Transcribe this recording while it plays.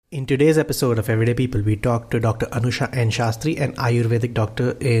In today's episode of Everyday People, we talk to Dr. Anusha N. Shastri, an Ayurvedic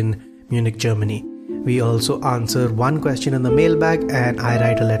doctor in Munich, Germany. We also answer one question in the mailbag and I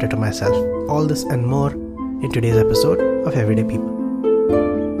write a letter to myself. All this and more in today's episode of Everyday People.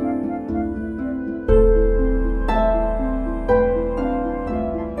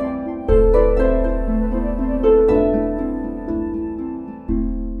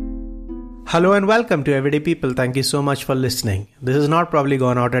 Hello and welcome to Everyday People. Thank you so much for listening. This is not probably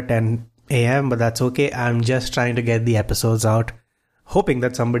gone out at 10 a.m., but that's okay. I'm just trying to get the episodes out, hoping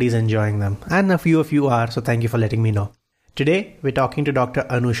that somebody's enjoying them. And a few of you are, so thank you for letting me know. Today, we're talking to Dr.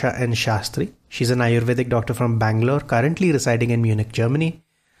 Anusha N. Shastri. She's an Ayurvedic doctor from Bangalore, currently residing in Munich, Germany.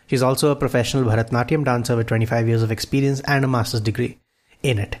 She's also a professional Bharatanatyam dancer with 25 years of experience and a master's degree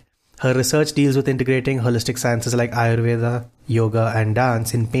in it. Her research deals with integrating holistic sciences like Ayurveda, yoga, and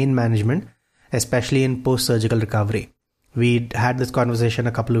dance in pain management, especially in post-surgical recovery. We had this conversation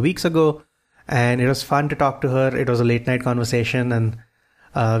a couple of weeks ago, and it was fun to talk to her. It was a late-night conversation, and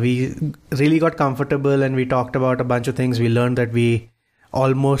we really got comfortable, and we talked about a bunch of things. We learned that we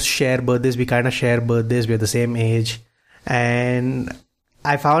almost share birthdays. We kind of share birthdays. We're the same age. And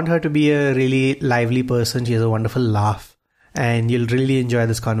I found her to be a really lively person. She has a wonderful laugh, and you'll really enjoy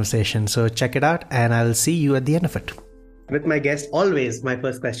this conversation. So check it out, and I'll see you at the end of it. With my guest, always, my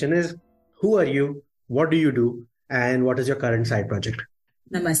first question is, who are you? What do you do? And what is your current side project?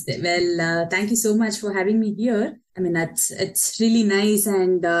 Namaste. Well, thank you so much for having me here. I mean, it's really nice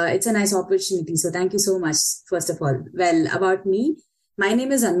and it's a nice opportunity. So thank you so much, first of all. Well, about me, my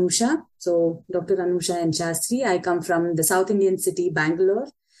name is Anusha. So Dr. Anusha N. Shastri. I come from the South Indian city, Bangalore.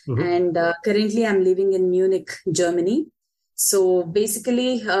 And currently I'm living in Munich, Germany. So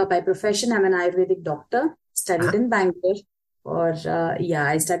basically, by profession, I'm an Ayurvedic doctor, studied in Bangalore.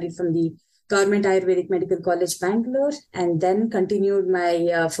 I studied from the Government Ayurvedic Medical College, Bangalore, and then continued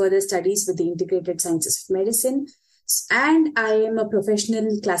my further studies with the Integrated Sciences of Medicine. And I am a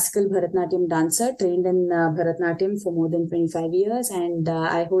professional classical Bharatanatyam dancer, trained in Bharatanatyam for more than 25 years, and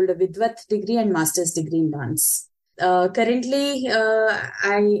I hold a Vidvat degree and master's degree in dance. Currently,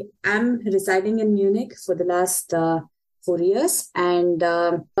 I am residing in Munich for the last 4 years, and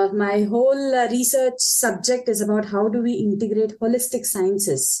my whole research subject is about how do we integrate holistic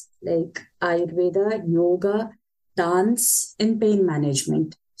sciences like Ayurveda, yoga, dance in pain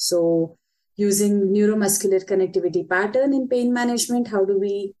management. So using neuromuscular connectivity pattern in pain management, how do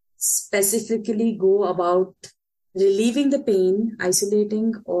we specifically go about relieving the pain,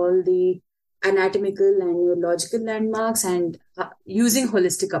 isolating all the anatomical and neurological landmarks, and using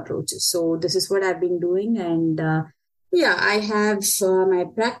holistic approaches. So this is what I've been doing, and I have my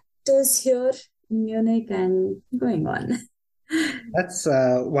practice here in Munich and going on. That's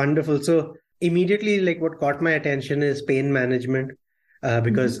wonderful. So immediately, like, what caught my attention is pain management,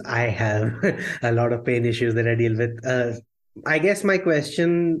 because I have a lot of pain issues that I deal with. I guess my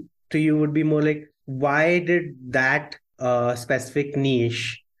question to you would be more like, why did that specific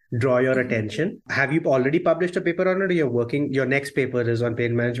niche draw your attention? Have you already published a paper on it, or you're working, your next paper is on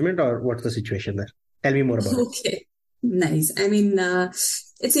pain management, or what's the situation there? Tell me more about it. Okay, nice. I mean,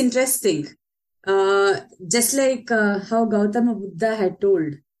 it's interesting. Just like how Gautama Buddha had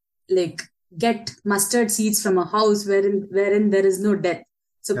told, like, get mustard seeds from a house wherein there is no death.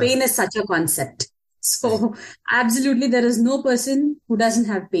 So pain is such a concept. So absolutely, there is no person who doesn't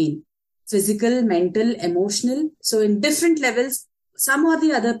have pain. Physical, mental, emotional. So in different levels, some or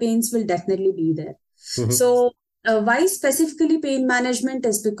the other pains will definitely be there. So why specifically pain management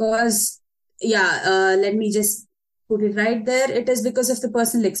is because, let me just put it right there. It is because of the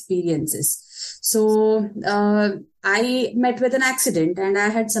personal experiences. So I met with an accident and I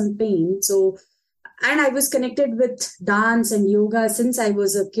had some pain. And I was connected with dance and yoga since I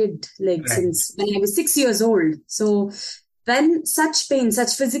was a kid, since when I was 6 years old. So when such pain,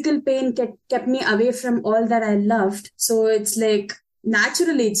 such physical pain kept me away from all that I loved. So it's like,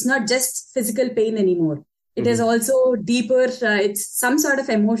 naturally, it's not just physical pain anymore. It is also deeper. It's some sort of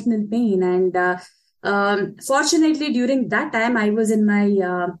emotional pain. And fortunately, during that time, I was in my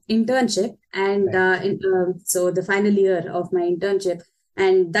internship, and so the final year of my internship.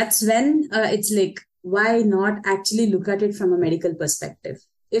 And that's when it's like, why not actually look at it from a medical perspective?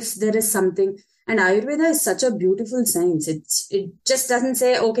 If there is something, and Ayurveda is such a beautiful science. It just doesn't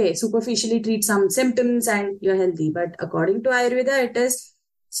say, okay, superficially treat some symptoms and you're healthy. But according to Ayurveda, it is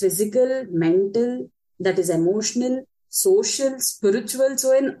physical, mental, that is emotional, social, spiritual.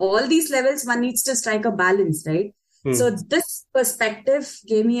 So in all these levels, one needs to strike a balance, right? So this perspective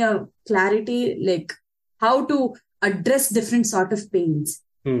gave me a clarity, like how to address different sort of pains.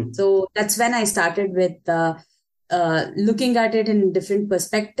 So that's when I started with looking at it in different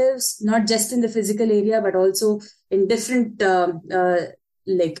perspectives, not just in the physical area, but also in different,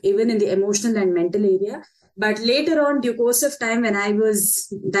 like even in the emotional and mental area. But later on, due course of time, when I was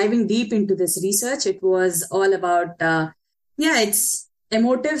diving deep into this research, it was all about, it's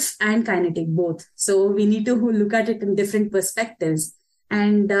emotive and kinetic both. So we need to look at it in different perspectives.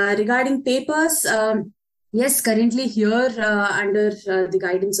 And regarding papers, yes, currently here under the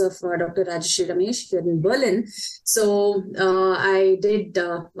guidance of Dr. Rajeshri Ramesh here in Berlin. So I did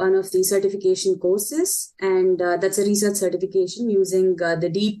one of the certification courses, and that's a research certification using the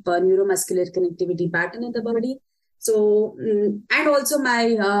deep neuromuscular connectivity pattern in the body. So, and also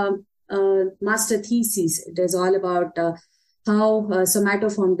my master thesis, it is all about how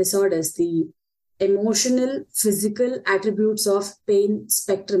somatoform disorders, the emotional, physical attributes of pain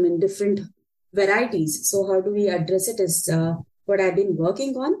spectrum in different varieties. So how do we address it is what I've been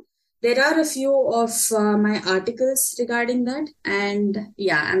working on. There are a few of my articles regarding that. And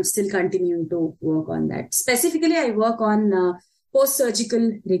I'm still continuing to work on that. Specifically, I work on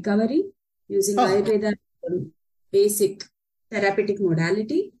post-surgical recovery using Ayurveda basic therapeutic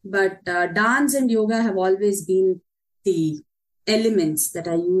modality. But dance and yoga have always been the elements that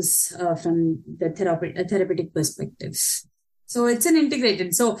I use from the therapeutic perspective. So it's an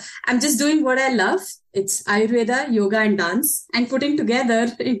integrated. So I'm just doing what I love. It's Ayurveda, yoga, and dance, and putting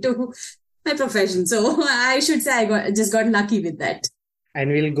together into my profession. So I should say I just got lucky with that.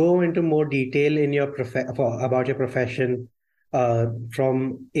 And we'll go into more detail in your about your profession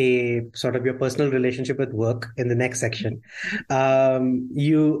from a sort of your personal relationship with work in the next section.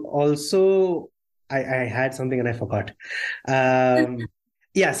 You also, I had something and I forgot. So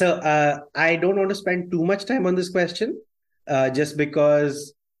I don't want to spend too much time on this question. Just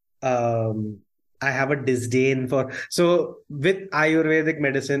because I have a disdain for... So with Ayurvedic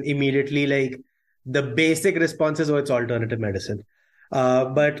medicine, immediately like the basic response is, it's alternative medicine.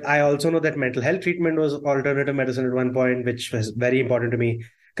 But I also know that mental health treatment was alternative medicine at one point, which was very important to me.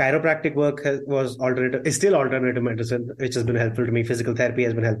 Chiropractic work is still alternative medicine, which has been helpful to me. Physical therapy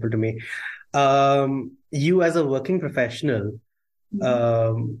has been helpful to me. You as a working professional,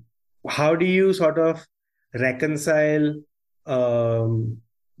 how do you sort of reconcile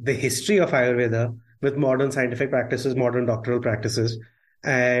the history of Ayurveda with modern scientific practices, modern doctoral practices?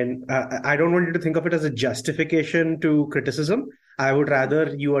 And I don't want you to think of it as a justification to criticism. I would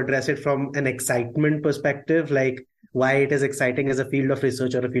rather you address it from an excitement perspective, like why it is exciting as a field of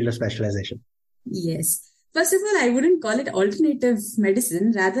research or a field of specialization. Yes. First of all, I wouldn't call it alternative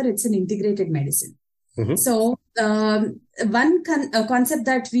medicine. Rather, it's an integrated medicine. Mm-hmm. So one concept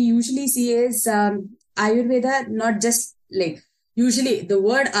that we usually see is Ayurveda, not just like usually the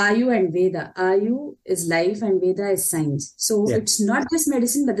word Ayu and Veda. Ayu is life and Veda is science. So it's not just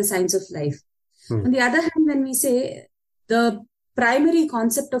medicine, but the science of life. On the other hand, when we say the primary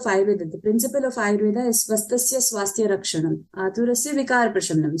concept of Ayurveda, the principle of Ayurveda is Swastasya Swastya Rakshanam, Aturasya Vikar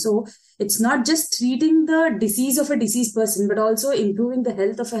Prashamnam. So it's not just treating the disease of a diseased person, but also improving the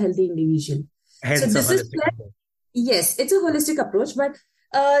health of a healthy individual. Hence, so this is yes, it's a holistic approach, but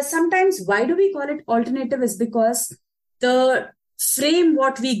sometimes why do we call it alternative is because the frame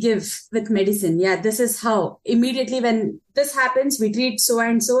what we give with medicine. This is how immediately when this happens, we treat so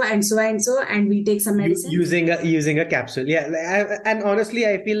and so and so and so, and we take some medicine using a capsule. And honestly,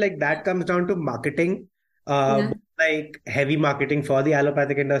 I feel like that comes down to marketing, like heavy marketing for the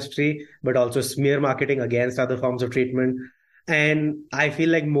allopathic industry, but also smear marketing against other forms of treatment. And I feel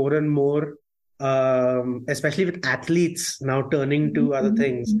like more and more, especially with athletes now turning to other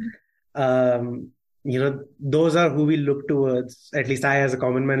things, those are who we look towards. At least I, as a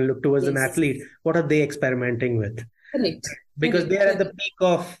common man, look towards an athlete. What are they experimenting with? Correct. Because they are at the peak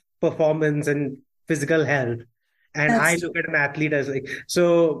of performance and physical health. And I look at an athlete as like,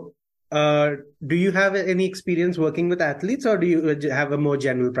 so do you have any experience working with athletes, or do you have a more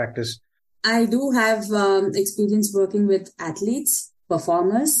general practice? I do have experience working with athletes,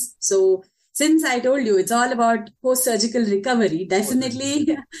 performers. So since I told you it's all about post-surgical recovery,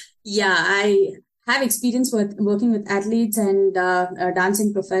 definitely, I have experience working with athletes and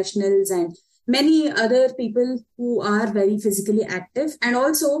dancing professionals and many other people who are very physically active. And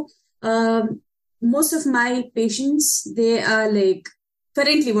also, most of my patients, they are like,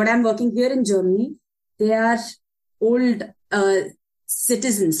 currently what I'm working here in Germany, they are old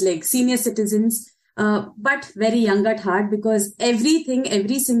citizens, like senior citizens, but very young at heart, because every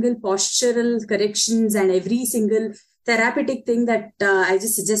single postural corrections and every single therapeutic thing that I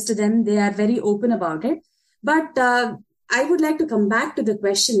just suggest to them, they are very open about it. But I would like to come back to the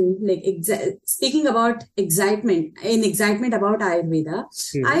question, like speaking about excitement about Ayurveda.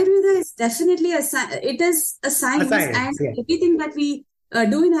 Ayurveda is definitely it is a science, and everything that we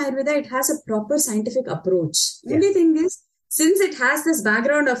do in Ayurveda, it has a proper scientific approach. Only thing is, since it has this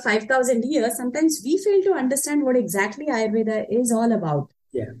background of 5,000 years, sometimes we fail to understand what exactly Ayurveda is all about.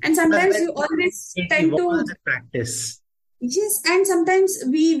 And sometimes you always tend to practice. Yes, and sometimes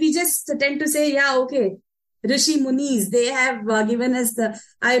we just tend to say, yeah, okay, Rishi Munis, they have given us the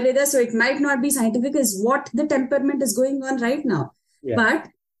Ayurveda, so it might not be scientific as what the temperament is going on right now. But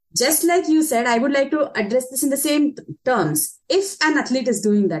just like you said, I would like to address this in the same terms. If an athlete is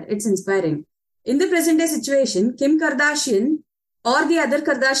doing that, it's inspiring. In the present day situation, Kim Kardashian or the other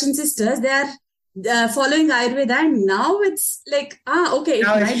Kardashian sisters, they are following Ayurveda, and now it's like, okay, it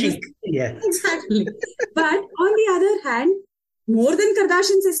might be. Exactly. But on the other hand, more than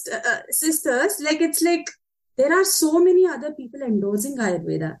Kardashian sisters, like it's like there are so many other people endorsing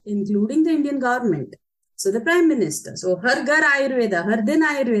Ayurveda, including the Indian government. So the Prime Minister, so Har Ghar Ayurveda, Har Din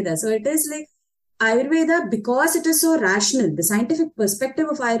Ayurveda. So it is like Ayurveda, because it is so rational, the scientific perspective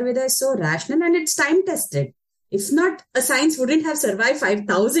of Ayurveda is so rational and it's time tested. If not, a science wouldn't have survived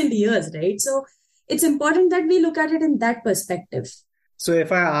 5,000 years, right? So it's important that we look at it in that perspective. So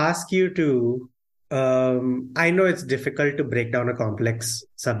if I ask you to, I know it's difficult to break down a complex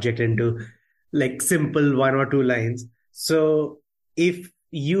subject into like simple 1 or 2 lines. So if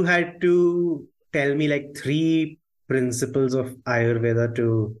you had to tell me like 3 principles of Ayurveda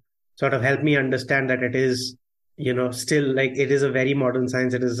to sort of help me understand that it is, still like it is a very modern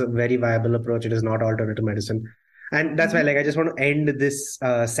science. It is a very viable approach. It is not alternative medicine. And that's why like I just want to end this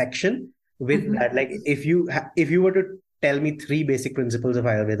section with that. Like if you were to tell me 3 basic principles of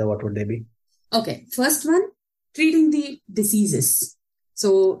Ayurveda, what would they be? Okay. First one, treating the diseases.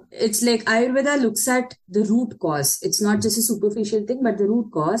 So it's like Ayurveda looks at the root cause. It's not just a superficial thing, but the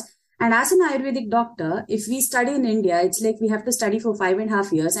root cause. And as an Ayurvedic doctor, if we study in India, it's like we have to study for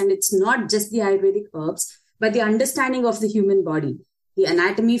 5.5 years. And it's not just the Ayurvedic herbs, but the understanding of the human body, the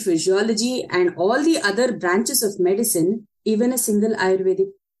anatomy, physiology, and all the other branches of medicine. Even a single Ayurvedic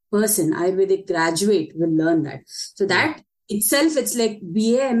person, Ayurvedic graduate will learn that. So that itself, it's like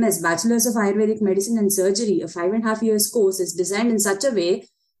BAMS, Bachelor's of Ayurvedic Medicine and Surgery, a 5.5 years course is designed in such a way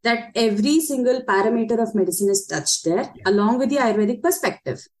that every single parameter of medicine is touched there, along with the Ayurvedic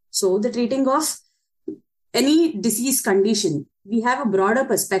perspective. So the treating of any disease condition, we have a broader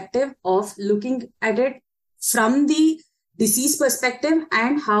perspective of looking at it from the disease perspective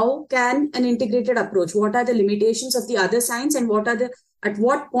and how can an integrated approach, what are the limitations of the other science and at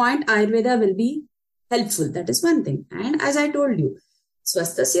what point Ayurveda will be helpful. That is one thing. And as I told you,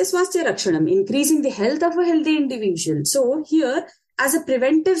 swasthasya swasthya rakshanam, increasing the health of a healthy individual. So here, as a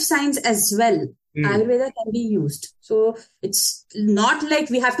preventive science as well, Ayurveda can be used. So it's not like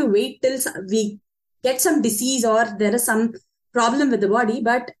we have to wait till we get some disease or there is some problem with the body.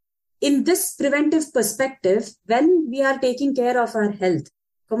 But in this preventive perspective, when we are taking care of our health,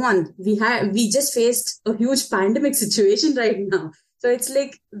 come on, we just faced a huge pandemic situation right now. So it's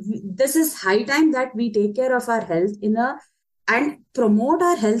like this is high time that we take care of our health and promote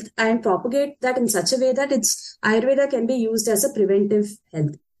our health and propagate that in such a way that Ayurveda can be used as a preventive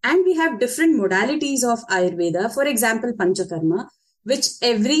health. And we have different modalities of Ayurveda. For example, Panchakarma, which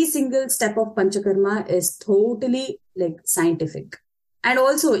every single step of Panchakarma is totally like scientific. And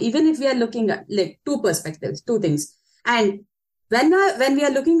also, even if we are looking at like 2 perspectives, 2 things. And when we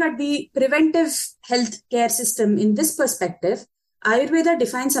are looking at the preventive health care system in this perspective, Ayurveda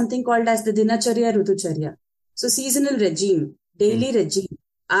defines something called as the Dinacharya Rutucharya. So seasonal regime, daily regime.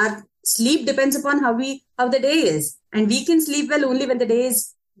 Our sleep depends upon how the day is. And we can sleep well only when the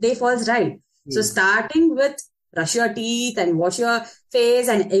day falls right. So starting with brush your teeth and wash your face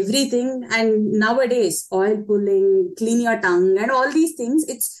and everything. And nowadays, oil pulling, clean your tongue and all these things.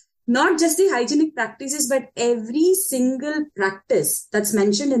 It's not just the hygienic practices, but every single practice that's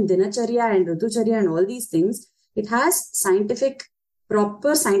mentioned in Dinacharya and Rutucharya and all these things, it has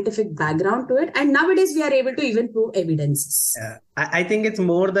proper scientific background to it. And nowadays we are able to even prove evidences. I think it's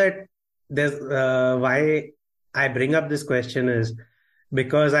more that there's why I bring up this question is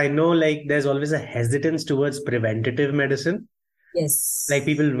because I know like there's always a hesitance towards preventative medicine. Yes. Like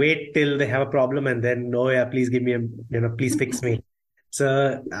people wait till they have a problem and then, oh yeah, please give me please fix me.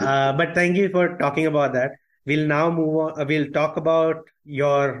 So, but thank you for talking about that. We'll now move on. We'll talk about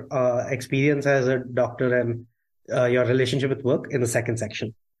your experience as a doctor and your relationship with work in the second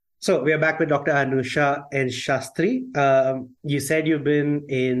section. So we are back with Dr. Anusha N. Shastri. You said you've been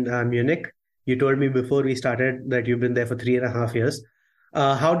in Munich. You told me before we started that you've been there for 3.5 years.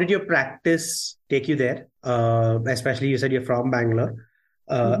 How did your practice take you there? Especially you said you're from Bangalore.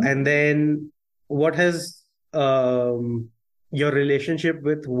 Mhm. And then what has your relationship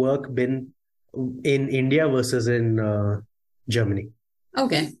with work been in India versus in Germany?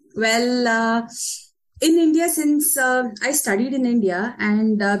 Okay. Well, in India, since I studied in India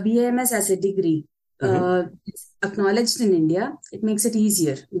and BAMS as a degree, Mm-hmm. it's acknowledged in India, it makes it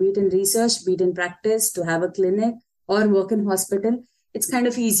easier, be it in research, be it in practice, to have a clinic or work in hospital. It's kind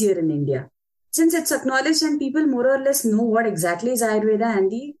of easier in India. Since it's acknowledged and people more or less know what exactly is Ayurveda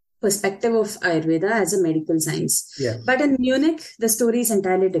and the perspective of Ayurveda as a medical science. Yeah. But in Munich, the story is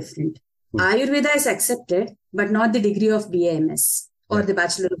entirely different. Ayurveda is accepted, but not the degree of BAMS or Yeah. the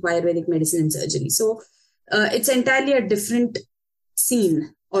Bachelor of Ayurvedic Medicine and Surgery. So it's entirely a different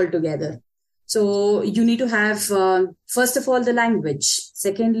scene altogether. So you need to have, first of all, the language.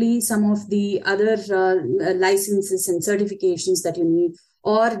 Secondly, some of the other licenses and certifications that you need,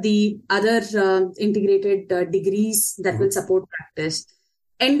 or the other integrated degrees that will Mm-hmm. support practice.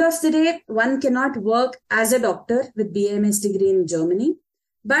 End of the day, one cannot work as a doctor with BAMS degree in Germany,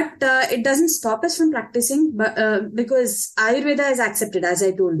 but it doesn't stop us from practicing. But because Ayurveda is accepted, as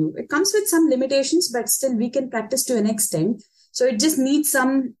I told you, it comes with some limitations, but still we can practice to an extent. So it just needs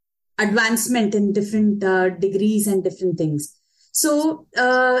some advancement in different degrees and different things. So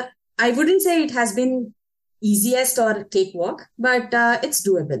I wouldn't say it has been easiest or cakewalk, but it's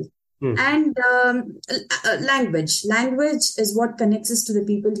doable. Mm. And language is what connects us to the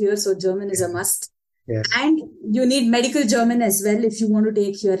people here. So German is a must. Yeah. And you need medical German as well if you want to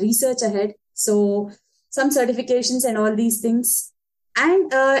take your research ahead. So some certifications and all these things.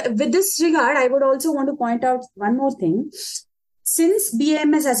 And with this regard, I would also want to point out one more thing. Since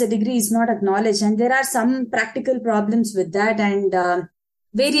BAMS as a degree is not acknowledged, and there are some practical problems with that, and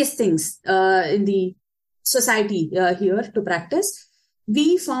various things in the society here to practice,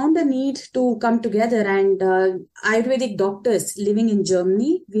 we found a need to come together, and Ayurvedic doctors living in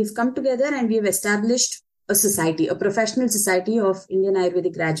Germany, we've come together and we've established a society, a professional society of Indian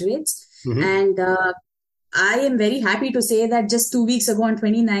Ayurvedic graduates. Mm-hmm. And I am very happy to say that just 2 weeks ago on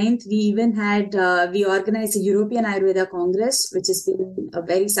 29th, we even had, we organized a European Ayurveda Congress, which has been a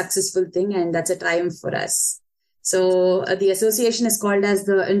very successful thing, and that's a triumph for us. So the association is called as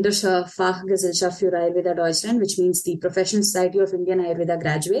the Indische Fachgesellschaft für Ayurveda Deutschland, which means the Professional Society of Indian Ayurveda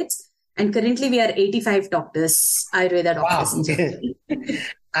Graduates. And currently we are 85 doctors, Ayurveda doctors in Wow. Germany.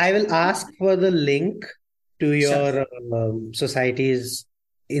 I will ask for the link to Sure. your society's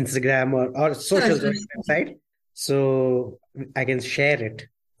Instagram or social Sure. website, so I can share it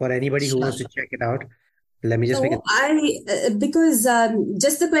for anybody who Sure. wants to check it out. Let me just make So it. because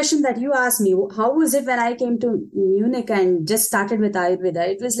just the question that you asked me, how was it when I came to Munich and just started with Ayurveda?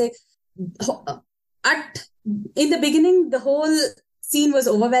 It was like, at in the beginning, the whole scene was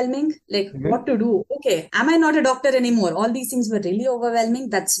overwhelming. Like, what to do? Okay, am I not a doctor anymore? All these things were really overwhelming.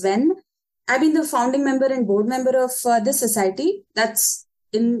 That's when I've been the founding member and board member of this society. That's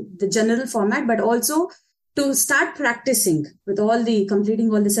in the general format, but also to start practicing with all the completing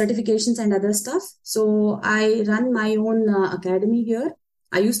all the certifications and other stuff. So I run my own academy here.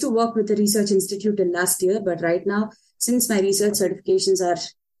 I used to work with the research institute in last year, but right now, since my research certifications are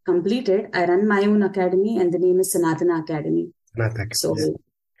completed, I run my own academy, and the name is Sanatana Academy. Natak. So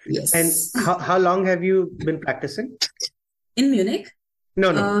yes. And how long have you been practicing? In Munich? No,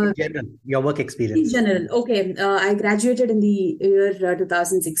 in general, your work In experience. general, okay. I graduated in the year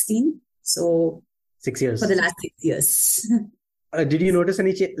 2016. So 6 years. for the last 6 years. Did you notice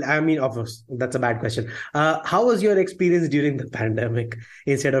any change? I mean, of course, that's a bad question. How was your experience during the pandemic?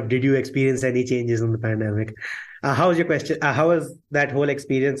 Instead of did you experience any changes in the pandemic? How was your question? How was that whole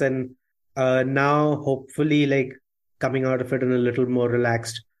experience? And now, hopefully, like coming out of it in a little more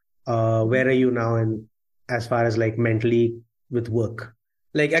relaxed. Where are you now? And as far as like mentally with work,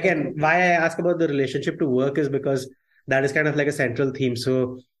 like again, why I ask about the relationship to work is because that is kind of like a central theme.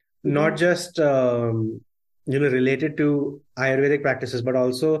 So not just related to Ayurvedic practices, but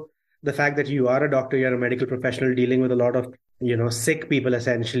also the fact that you are a doctor, you're a medical professional dealing with a lot of sick people.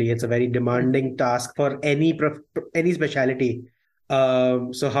 Essentially, it's a very demanding task for any specialty.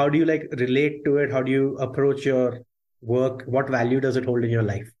 So how do you like relate to it? How do you approach your work? What value does it hold in your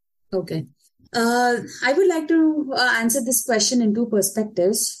life? Okay. I would like to answer this question in two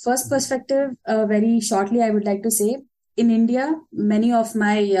perspectives. First perspective, very shortly, I would like to say, in India, many of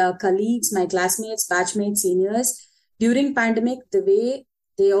my colleagues, my classmates, batchmates, seniors, during pandemic, the way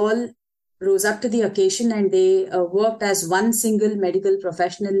they all rose up to the occasion and they worked as one single medical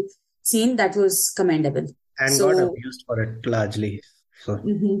professional scene, that was commendable. And got abused for it largely. So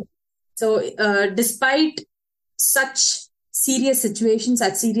So despite such serious situation,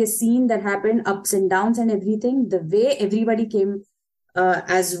 such serious scene that happened, ups and downs and everything, the way everybody came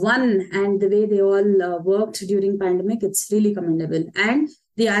as one and the way they all worked during pandemic, it's really commendable. And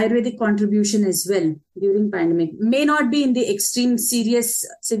the Ayurvedic contribution as well during pandemic may not be in the extreme serious,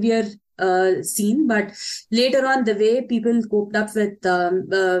 severe scene, but later on the way people coped up with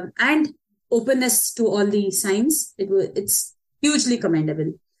and openness to all the signs, it's hugely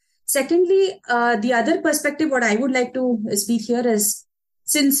commendable. Secondly, the other perspective, what I would like to speak here is,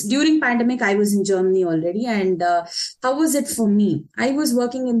 since during pandemic, I was in Germany already. And how was it for me? I was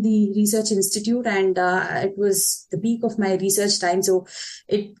working in the research institute and it was the peak of my research time. So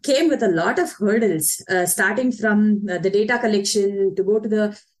it came with a lot of hurdles, starting from the data collection to go to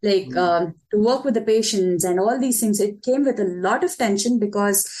the, to work with the patients and all these things. It came with a lot of tension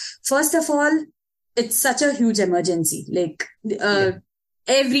because, first of all, it's such a huge emergency.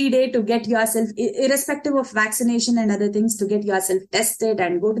 Every day to get yourself, irrespective of vaccination and other things, to get yourself tested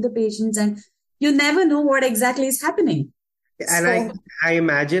and go to the patients, and you never know what exactly is happening. And I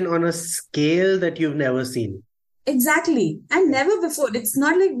imagine on a scale that you've never seen. Exactly. And never before. It's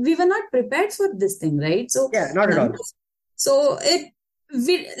not like we were not prepared for this thing, right? So yeah, not at all. So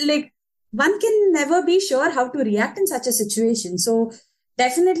one can never be sure how to react in such a situation. So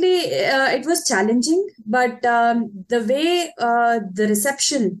definitely, it was challenging, but the way the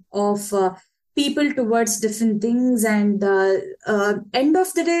reception of people towards different things, and end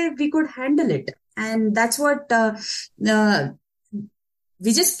of the day, we could handle it. And that's what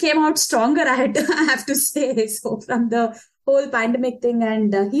we just came out stronger, I have to say. So from the whole pandemic thing,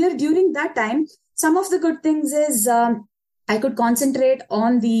 and here during that time, some of the good things is I could concentrate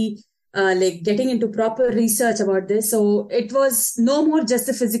on the getting into proper research about this. So it was no more just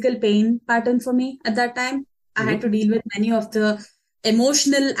the physical pain pattern for me at that time. I had to deal with many of the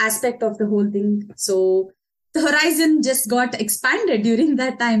emotional aspect of the whole thing. So the horizon just got expanded during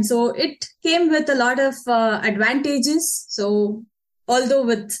that time. So it came with a lot of advantages. So although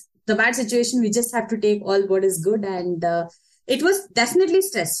with the bad situation, we just have to take all what is good. And it was definitely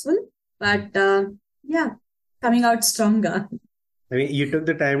stressful, but coming out stronger. I mean, you took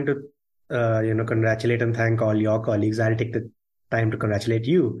the time to congratulate and thank all your colleagues. I'll take the time to congratulate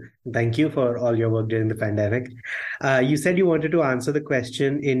you. Thank you for all your work during the pandemic. You said you wanted to answer the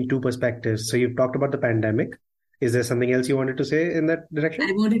question in two perspectives. So you've talked about the pandemic. Is there something else you wanted to say in that direction?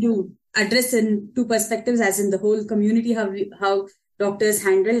 I wanted to address in two perspectives, as in the whole community, how doctors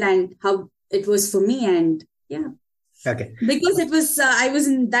handled and how it was for me. And okay, because it was, I was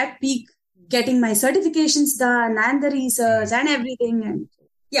in that peak, getting my certifications done and the research and everything. And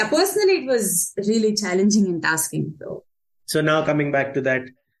personally, it was really challenging and tasking. So now coming back to that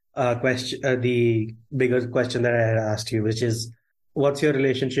question, the bigger question that I had asked you, which is, what's your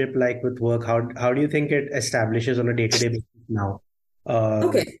relationship like with work? How do you think it establishes on a day-to-day basis now?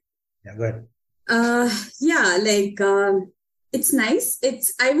 Okay. Yeah, go ahead. It's nice.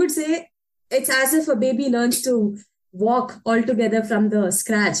 I would say it's as if a baby learns to walk altogether from the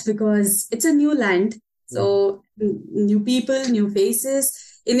scratch, because it's a new land. So new people, new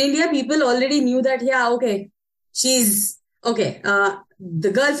faces. In India, people already knew that, she's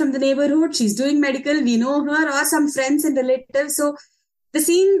the girl from the neighborhood, she's doing medical, we know her, or some friends and relatives. So the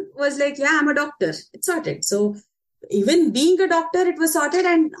scene was like, I'm a doctor, it's sorted. So even being a doctor, it was sorted.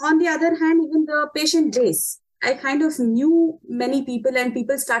 And on the other hand, even the patient base, I kind of knew many people, and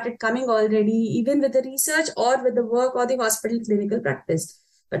people started coming already, even with the research or with the work or the hospital clinical practice.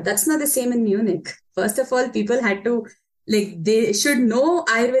 But that's not the same in Munich. First of all, people had to, they should know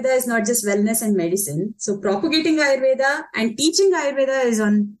Ayurveda is not just wellness and medicine. So propagating Ayurveda and teaching Ayurveda is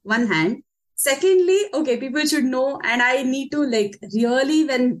on one hand. Secondly, people should know, and I need to really,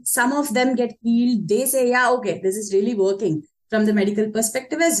 when some of them get healed, they say, this is really working from the medical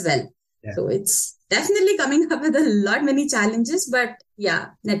perspective as well. Yeah. So it's definitely coming up with many challenges, but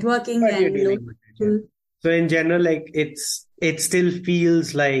networking and So in general, it still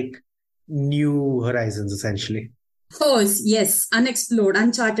feels like new horizons, essentially. Oh, yes. Unexplored,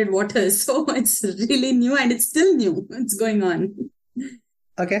 uncharted waters. So it's really new, and it's still new. It's going on.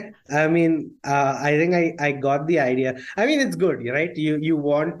 Okay. I mean, I think I got the idea. I mean, it's good, right? You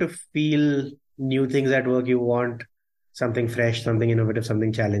want to feel new things at work. You want something fresh, something innovative,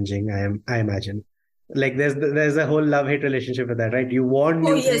 something challenging. I imagine. There's a whole love-hate relationship with that, right? You want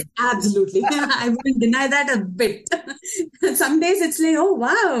new yes, absolutely. I wouldn't deny that a bit. Some days it's like, oh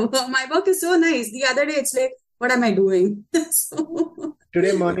wow, my work is so nice. The other day it's like, what am I doing?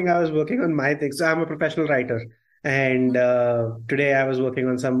 Today morning I was working on my thing. So I'm a professional writer, and today I was working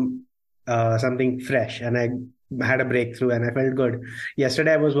on something fresh, and had a breakthrough and I felt good.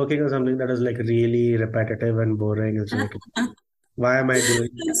 Yesterday I was working on something that was like really repetitive and boring. It's like, why am I doing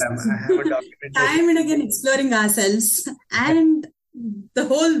this? I haven't documented. Time and again exploring ourselves, and the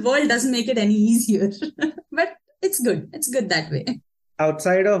whole world doesn't make it any easier. But it's good. It's good that way.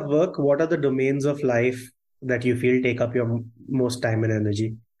 Outside of work, what are the domains of life that you feel take up your most time and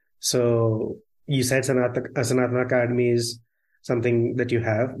energy? So you said Sanatana Academy is something that you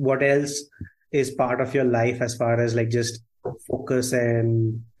have. What else is part of your life as far as like just focus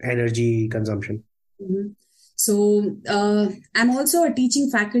and energy consumption? Mhm. So I'm also a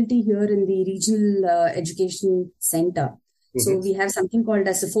teaching faculty here in the regional education center. So we have something called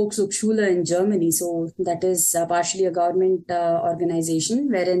as the Volkshochschule in Germany. So that is partially a government organization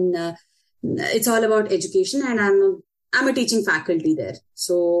wherein it's all about education, and I'm a teaching faculty there.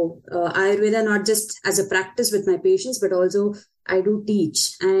 So Ayurveda not just as a practice with my patients, but also I do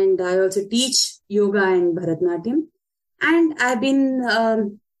teach, and I also teach yoga and Bharatanatyam. And I've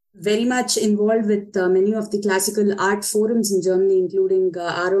been very much involved with many of the classical art forums in Germany, including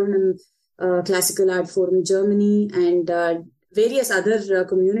Aronam Classical Art Forum Germany and various other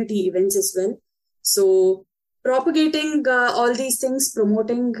community events as well. So propagating all these things,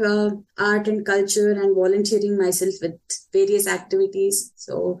 promoting art and culture, and volunteering myself with various activities.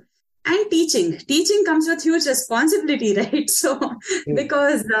 So, and teaching comes with huge responsibility, right? So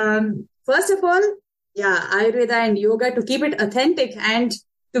because first of all, yeah, Ayurveda and yoga, to keep it authentic and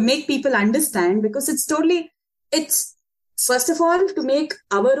to make people understand, because it's first of all to make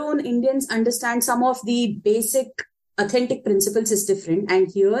our own Indians understand some of the basic authentic principles is different. And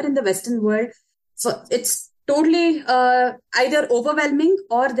here in the Western world, so it's totally either overwhelming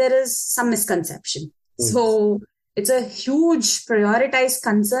or there is some misconception. So it's a huge prioritized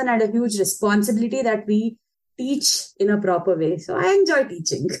concern and a huge responsibility that we teach in a proper way. So I enjoy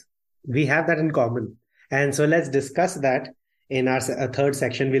teaching. We have that in common. And so let's discuss that in our third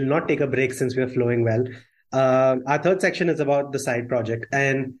section. We'll not take a break since we're flowing well. Our third section is about the side project.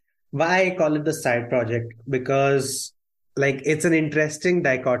 And why I call it the side project, because like it's an interesting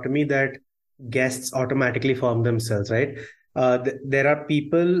dichotomy that guests automatically form themselves, right? There are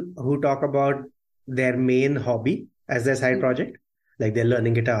people who talk about their main hobby as their side project, like they're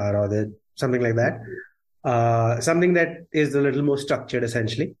learning guitar or they're something like that. Something that is a little more structured,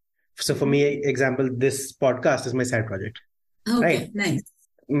 essentially. So for me, example, this podcast is my side project. Okay, right? Nice.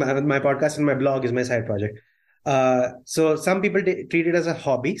 My podcast and my blog is my side project. So some people treat it as a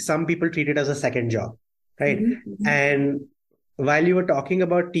hobby. Some people treat it as a second job, right? And while you were talking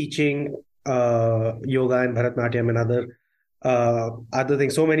about teaching yoga and Bharatanatyam and other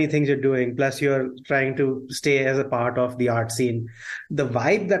things, so many things you're doing, plus you're trying to stay as a part of the art scene. The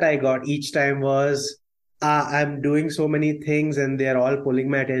vibe that I got each time was, I'm doing so many things and they're all pulling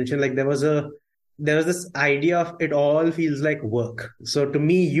my attention. Like there was this idea of it all feels like work. So to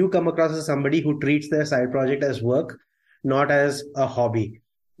me, you come across as somebody who treats their side project as work, not as a hobby.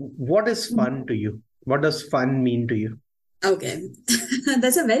 What is fun to you? What does fun mean to you? Okay,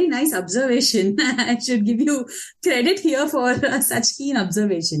 that's a very nice observation. I should give you credit here for such keen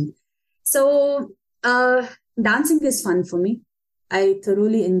observation. So, dancing is fun for me. I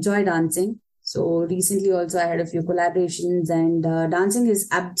thoroughly enjoy dancing. So recently also I had a few collaborations, and dancing is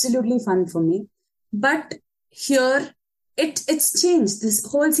absolutely fun for me. But here it's changed. This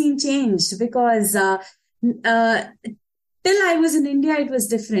whole scene changed because till I was in India, it was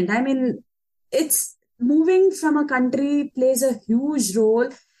different. I mean, it's moving from a country plays a huge role.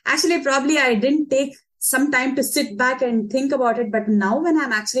 Actually, probably I didn't take some time to sit back and think about it, but now when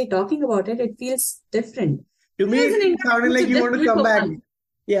I'm actually talking about it, it feels different. To me, it sounded like you want to come back.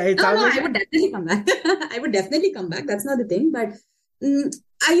 Yeah, it sounds like I would definitely come back. I would definitely come back. That's not the thing. But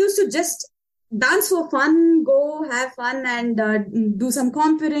I used to just dance for fun, go have fun, and do some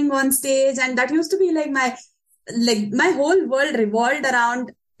comparing on stage, and that used to be like my whole world revolved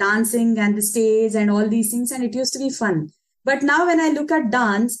around dancing and the stage and all these things, and it used to be fun. But now when I look at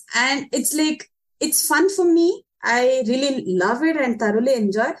dance, and it's like it's fun for me, I really love it and thoroughly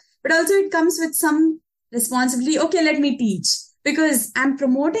enjoy. But also it comes with some responsibility. Okay, let me teach, because I'm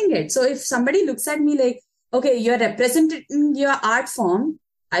promoting it. So if somebody looks at me like, okay, you're representing your art form,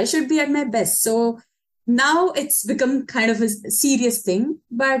 I should be at my best. So now it's become kind of a serious thing.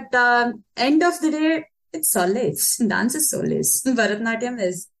 But end of the day, it's solace. Dance is solace. Bharatanatyam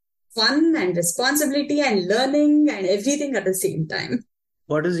is fun and responsibility and learning and everything at the same time.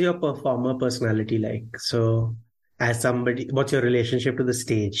 What is your performer personality like? So as somebody, what's your relationship to the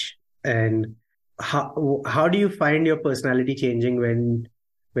stage? And how do you find your personality changing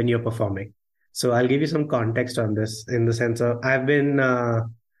when you're performing? So I'll give you some context on this in the sense of I've been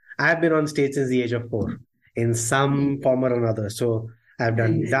on stage since the age of 4. in some form or another. So I've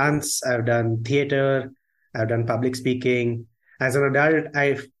done Nice. dance, I've done theater, I've done public speaking. As an adult,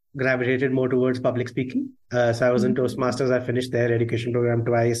 I've gravitated more towards public speaking. So I was in Mhm. Toastmasters. I finished their education program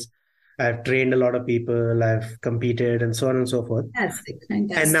twice. I've trained a lot of people. I've competed and so on and so forth. Fantastic. And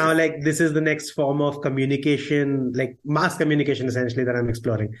Fantastic. now, like, this is the next form of communication, like mass communication, essentially, that I'm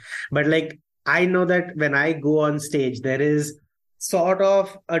exploring. But like, I know that when I go on stage, there is sort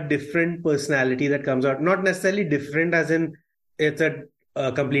of a different personality that comes out. Not necessarily different, as in it's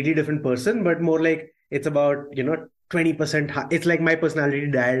a completely different person, but more like it's about, 20% high. It's like my personality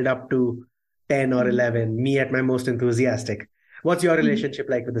dialed up to 10 or Mhm. 11, me at my most enthusiastic. What's your Mhm. relationship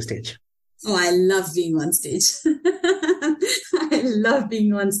like with the stage? Oh, I love being on stage. I love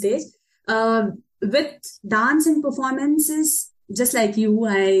being on stage. With dance and performances, just like you,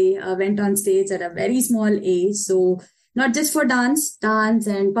 I went on stage at a very small age. So, not just for dance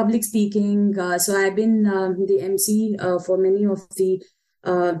and public speaking. So, I've been the MC for many of the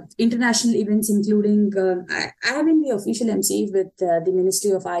international events, including I have been the official MC with the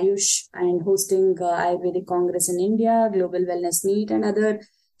Ministry of Ayush and hosting Ayurvedic Congress in India, Global Wellness Meet, and other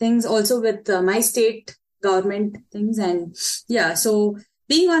things, also with my state government things. And yeah, so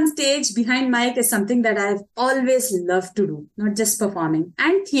being on stage behind mic is something that I've always loved to do, not just performing.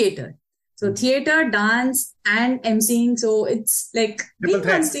 And theater, so theater, dance, and emceeing. So it's like Triple being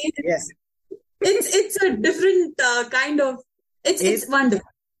on threat. stage, Yeah. it's a different kind of, it's It's wonderful.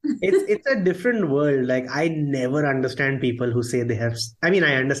 it's a different world. Like, I never understand people who say they have. I mean,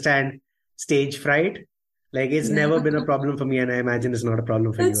 I understand stage fright. Like, it's Yeah, never been a problem for me, and I imagine it's not a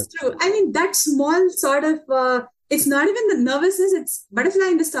problem for you. that's true. I mean, that small sort of, it's not even the nervousness, it's butterfly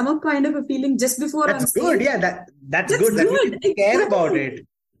in the stomach kind of a feeling just before That's on good. stage. Yeah, that's That's good. That means good. you care about Exactly. it.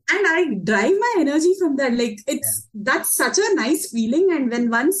 And I drive my energy from that. Like, Yeah. that's such a nice feeling. And when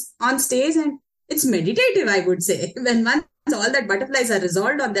one's on stage, and it's meditative, I would say. When once all that butterflies are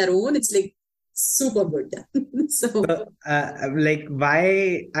resolved on their own, it's like super good. So, So, like,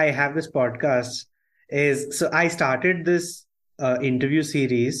 why I have this podcast is, so I started this interview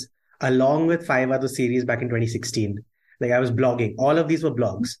series along with five other series back in 2016. Like, I was blogging. All of these were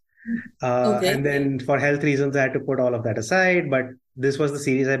blogs. okay. And then for health reasons, I had to put all of that aside. But this was the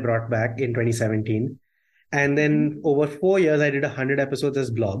series I brought back in 2017. And then over 4 years, I did 100 episodes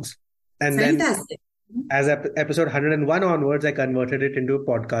as blogs. And then Fantastic. as episode 101 onwards, I converted it into a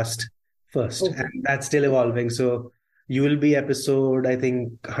podcast first. And Okay. that's still evolving. So you will be episode, I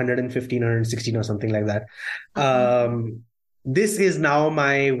think, 115, 116 or something like that. Uh-huh. This is now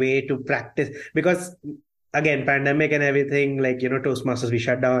my way to practice because, again, pandemic and everything, like, Toastmasters, we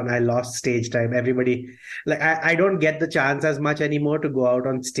shut down. I lost stage time. Everybody, like, I don't get the chance as much anymore to go out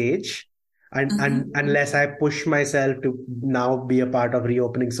on stage. Uh-huh. Unless I push myself to now be a part of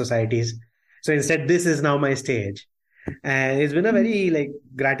reopening societies. So instead, this is now my stage. And it's been a very like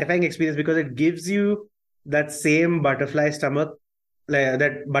gratifying experience because it gives you that same butterfly stomach, like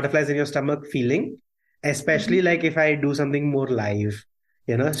that butterflies in your stomach feeling, especially Mhm. like if I do something more live,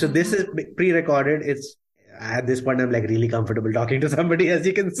 So this Uh-huh. is pre-recorded. It's at this point I'm like really comfortable talking to somebody, as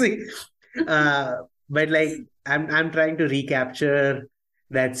you can see. Uh, but like I'm trying to recapture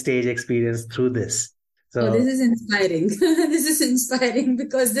that stage experience through this. Oh, this So is inspiring. This is inspiring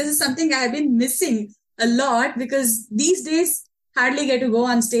because this is something I've been missing a lot because these days hardly get to go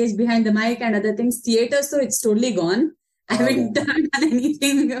on stage behind the mic and other things. Theater, so it's totally gone. I haven't okay. done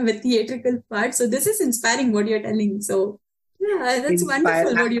anything with theatrical part. So this is inspiring what you're telling. So yeah, that's Inspire.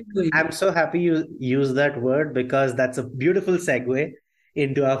 wonderful what you're doing. I'm so happy you use that word because that's a beautiful segue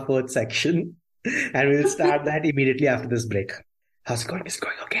into our fourth section. And we'll start that immediately after this break. How's it going? Is it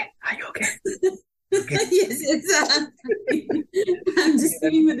going okay? Are you okay? Okay. Yes, yes. I'm Okay, just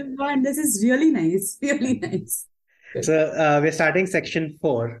feeling with the fun. This is really nice. Really nice. Good. so we're starting section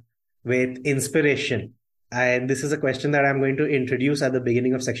 4 with inspiration. And this is a question that I'm going to introduce at the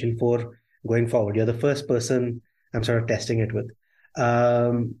beginning of section 4 going forward. You're the first person I'm sort of testing it with.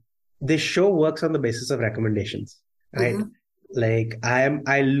 Um, this show works on the basis of recommendations, right? Uh-huh. Like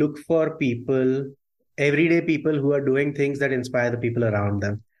I look for people, everyday people who are doing things that inspire the people around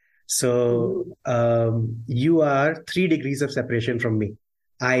them. So Ooh. you are 3 degrees of separation from me.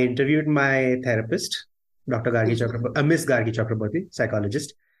 I interviewed my therapist, Dr. Gargi Okay. Chakraborty, Miss Gargi Chakraborty,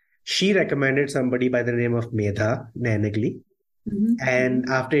 psychologist. She recommended somebody by the name of Medha Nainagli. Mhm. And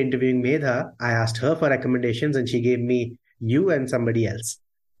after interviewing Medha, I asked her for recommendations and she gave me you and somebody else.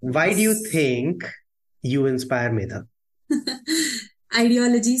 Why do you Yes. think you inspire Medha?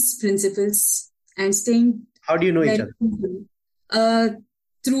 Ideologies, principles, and staying How do you know each very other? simple. Uh,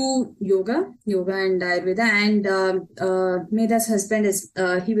 through yoga and Ayurveda. And Medha's husband is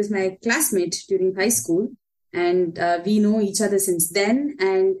he was my classmate during high school. and we know each other since then.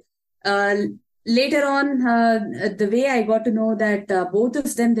 And later on, the way I got to know that both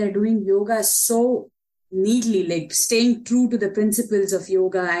of them, they're doing yoga so neatly, like staying true to the principles of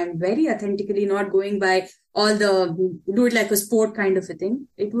yoga and very authentically, not going by all the do it like a sport kind of a thing.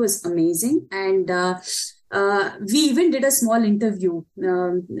 It was amazing. And we even did a small interview.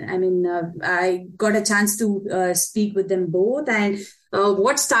 I got a chance to speak with them both. And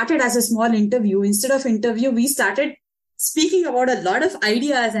what started as a small interview, instead of interview, we started speaking about a lot of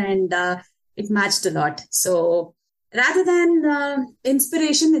ideas, and it matched a lot. So rather than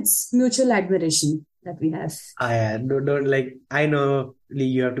inspiration, it's mutual admiration that we have. Don't like, I know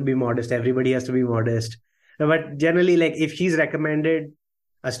you have to be modest. Everybody has to be modest. But generally, like if she's recommended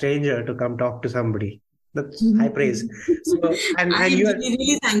a stranger to come talk to somebody, that's high praise. So, and I'm you are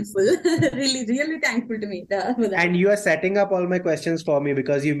really thankful, really thankful to me for that. and you are setting up all my questions for me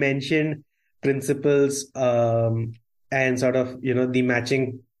because you mentioned principles and sort of, the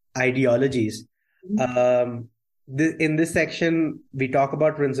matching ideologies. In this section, we talk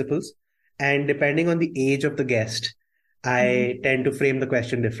about principles, and depending on the age of the guest, I tend to frame the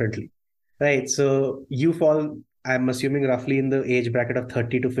question differently. Right. So you fall, I'm assuming, roughly in the age bracket of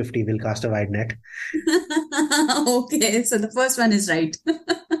 30 to 50. We'll cast a wide net. Okay, so the first one is right.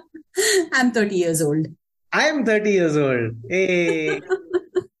 I'm 30 years old. I am 30 years old. Hey.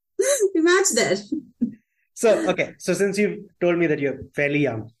 We match there. So since you've told me that you're fairly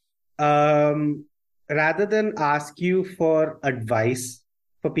young, rather than ask you for advice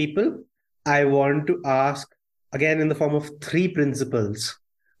for people, I want to ask again in the form of 3 principles.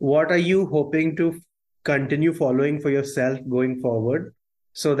 What are you hoping to continue following for yourself going forward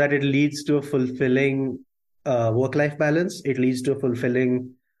so that it leads to a fulfilling work-life balance? It leads to a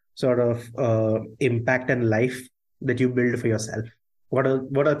fulfilling sort of impact and life that you build for yourself. What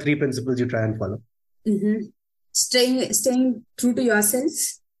are 3 principles you try and follow? Staying true to yourself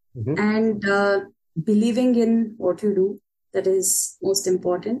and believing in what you do. That is most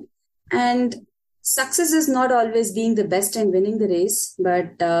important. And success is not always being the best and winning the race,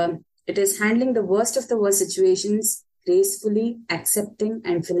 but it is handling the worst of the worst situations gracefully, accepting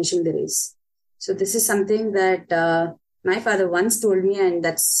and finishing the race. So this is something that my father once told me, and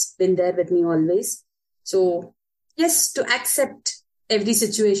that's been there with me always. So yes, to accept every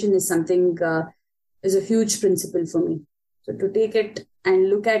situation is something is a huge principle for me. So to take it and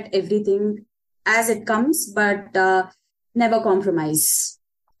look at everything as it comes, but never compromise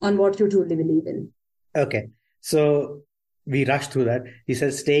on what you truly believe in. Okay. So we rushed through that. He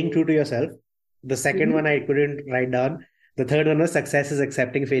says staying true to yourself. The second one I couldn't write down. The third one was success is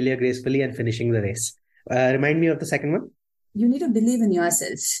accepting failure gracefully and finishing the race. Remind me of the second one. You need to believe in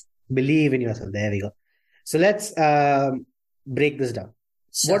yourself. Believe in yourself. There we go. So let's break this down.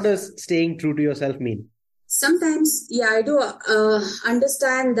 Sure. What does staying true to yourself mean? Sometimes, I do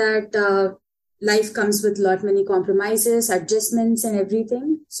understand that life comes with many compromises, adjustments and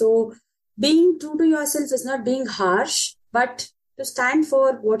everything. So being true to yourself is not being harsh, but to stand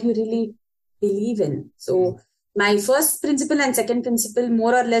for what you really believe in. So my first principle and second principle,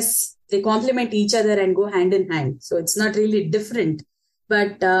 more or less, they complement each other and go hand in hand. So it's not really different.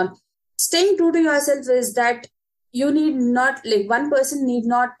 But staying true to yourself is that you need not, like one person need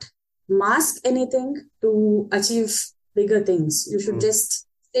not mask anything to achieve bigger things. You should just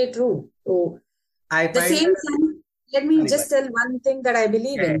stay true. So the same sun, let me just tell one thing that I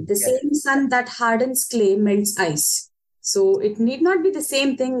believe in. The same sun that hardens clay melts ice. So it need not be the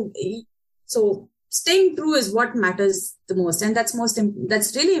same thing. So staying true is what matters the most. And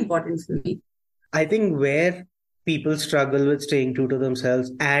that's really important for me. I think where people struggle with staying true to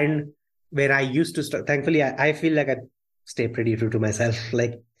themselves, and where I used to thankfully, I feel like I stay pretty true to myself,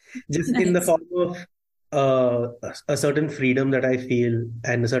 like just in the form of a certain freedom that I feel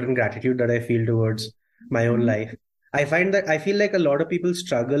and a certain gratitude that I feel towards my own life. I feel like a lot of people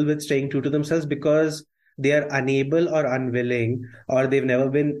struggle with staying true to themselves because they are unable or unwilling, or they've never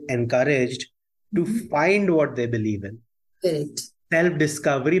been encouraged to find what they believe in. Correct.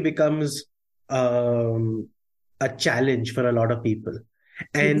 Self-discovery becomes a challenge for a lot of people.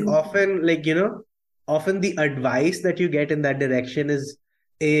 And often, often the advice that you get in that direction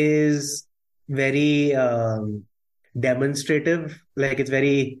is very demonstrative. Like it's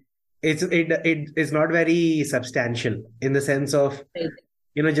not very substantial in the sense of,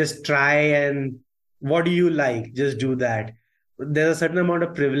 just try and what do you like? Just do that. There's a certain amount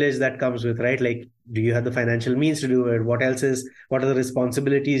of privilege that comes with, right? Like, do you have the financial means to do it? What are the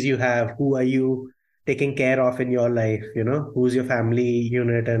responsibilities you have? Who are you taking care of in your life? Who's your family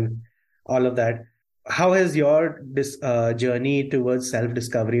unit and all of that? How has your journey towards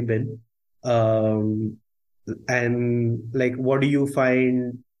self-discovery been? And like, what do you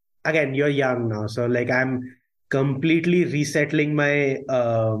find? Again, you're young now, so like I'm completely resettling my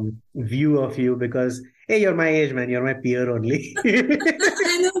view of you because hey, you're my age, man. You're my peer only.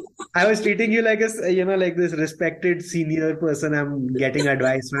 I know. I was treating you like like this respected senior person. I'm getting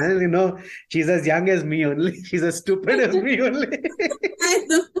advice, man. She's as young as me only. She's as stupid as me only. I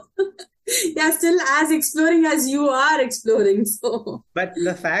know. Yeah, still as exploring as you are exploring. So But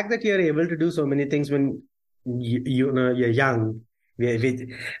the fact that you're able to do so many things when you're young,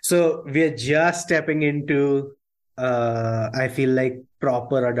 so we're just stepping into, I feel like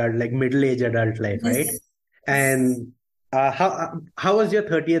proper adult, like middle-aged adult life, right? yes. And how was your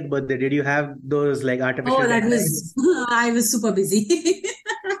 30th birthday? Did you have those like Oh, artificial that deadlines? was I was super busy.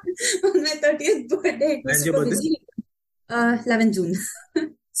 On my 30th birthday, it was When's your super birthday? busy. 11 June.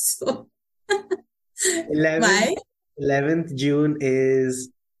 So 11th, why? 11th June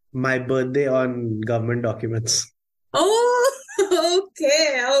is my birthday on government documents. Oh,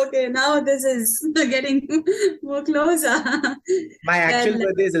 okay, okay. Now this is getting more closer. My actual Well,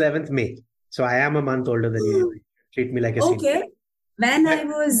 birthday is 11th May. So I am a month older than you. Treat me like a senior. okay. When I But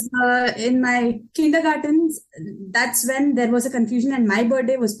was in my kindergartens, that's when there was a confusion, and my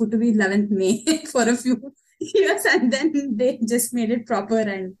birthday was put to be 11th May for a few years, and then they just made it proper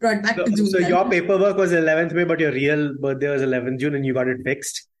and brought back so, to June so your 11th. paperwork was 11th May, but your real birthday was 11th June and you got it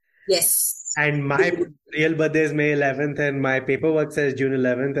fixed. Yes. And my real birthday is May 11th and my paperwork says June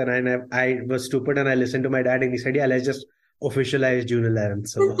 11th. And I was stupid and I listened to my dad and he said, yeah, let's just officialize June 11th.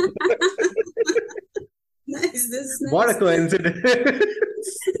 So Nice. This is what a nice. coincidence.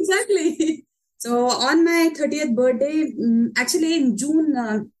 Exactly. So on my 30th birthday, actually in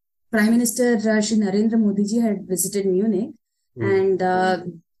June, Prime Minister Shri Narendra Modi ji had visited Munich, and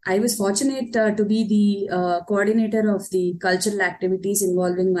I was fortunate to be the coordinator of the cultural activities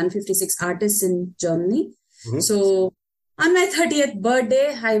involving 156 artists in Germany. Mhm. So on my 30th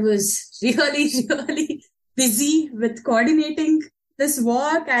birthday, I was really, really busy with coordinating this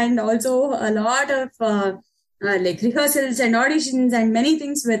work and also a lot of like rehearsals and auditions and many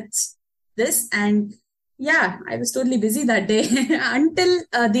things with this. And yeah, I was totally busy that day until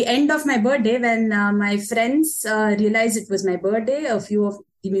the end of my birthday when my friends realized it was my birthday, a few of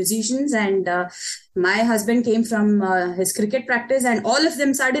the musicians, and my husband came from his cricket practice, and all of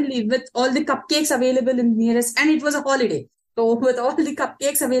them suddenly, with all the cupcakes available in the nearest, and it was a holiday. So, with all the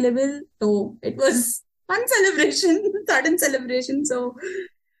cupcakes available, so it was fun celebration, sudden celebration. So,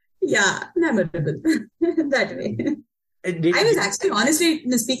 yeah, memorable that way. I was actually honestly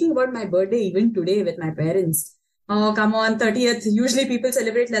speaking about my birthday even today with my parents. Oh, come on, 30th. Usually people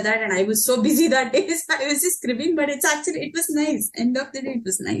celebrate like that, and I was so busy that day. So I was just cribbing, but it was nice. End of the day, it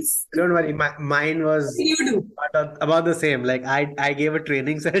was nice. Don't worry, mine What was did you do? about the same. Like I gave a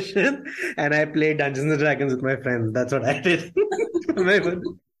training session and I played Dungeons and Dragons with my friends. That's what I did. My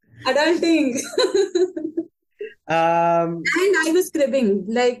birthday. Adulting. Um, And I was cribbing,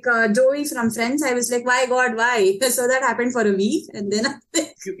 like Joey from Friends. I was like, why, God, why? So that happened for a week. And then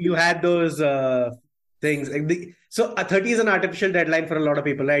you had those things. So a 30 is an artificial deadline for a lot of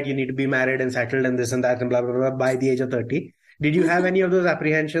people, right? You need to be married and settled and this and that and blah, blah, blah by the age of 30. Did you have any of those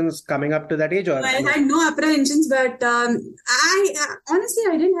apprehensions coming up to that age or I no? had no apprehensions, but I honestly,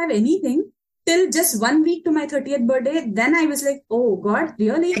 I didn't have anything till just 1 week to my 30th birthday. Then I was like, oh God,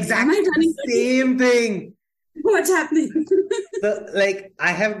 really? Am Exactly I turning the 30? same thing. What's happening? Like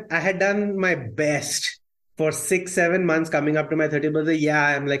I had done my best for 6-7 months coming up to my 30th birthday. Yeah,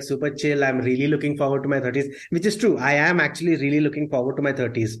 I'm like super chill. I'm really looking forward to my 30s, which is true. I am actually really looking forward to my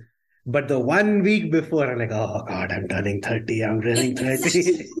 30s. But the 1 week before, I'm like, oh God, I'm turning 30. I'm turning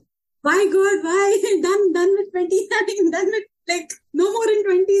 30. Why God, why? Done with 20. I mean, done with like no more in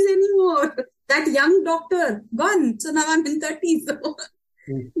 20s anymore. That young doctor gone. So now I'm in 30s. So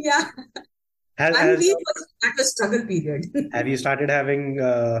yeah. Has, 1 week that was struggle period. have you started having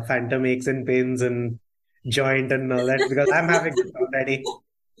phantom aches and pains and joint and all that? Because I'm having it already.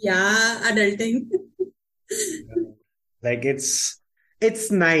 Yeah, adulting. Like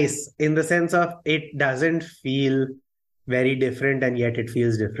it's nice in the sense of it doesn't feel very different and yet it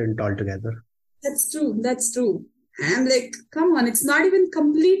feels different altogether. That's true. That's true. I'm like, come on, it's not even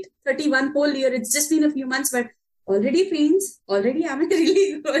complete 31 whole year. It's just been a few months, but already pains. Already am I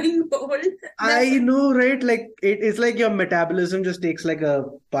really growing old? I know, right? Like it's like your metabolism just takes like a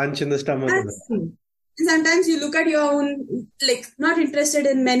punch in the stomach. That's true. And sometimes you look at your own, like, not interested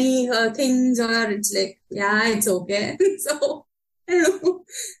in many things, or it's like, yeah, it's okay. So, you know,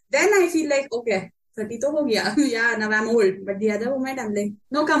 then I feel like, okay, 30 to ho gaya. Yeah, now I'm old. But the other moment, I'm like,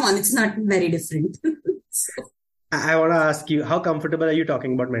 no, come on, it's not very different. So, I want to ask you, how comfortable are you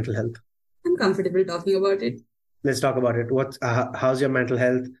talking about mental health? I'm comfortable talking about it. Let's talk about it. How's your mental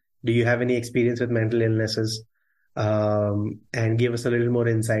health? Do you have any experience with mental illnesses? And give us a little more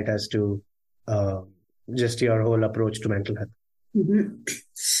insight as to uh, just your whole approach to mental health. Mhm.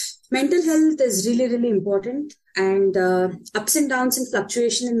 Mental health is really, really important, and ups and downs and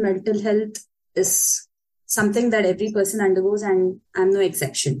fluctuation in mental health is something that every person undergoes, and I'm no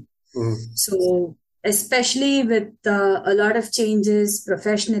exception. So, especially with a lot of changes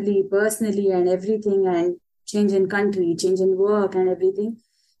professionally, personally, and everything, and change in country, change in work, and everything.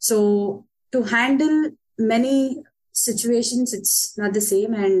 So, to handle many situations, it's not the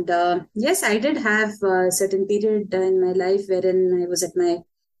same. And yes, I did have a certain period in my life wherein I was at my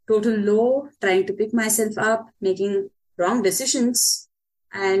total low, trying to pick myself up, making wrong decisions.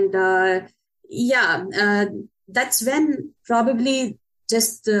 And that's when probably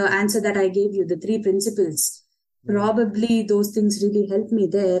just the answer that I gave you, the three principles, probably those things really helped me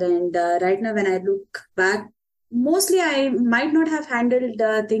there. And right now, when I look back, mostly I might not have handled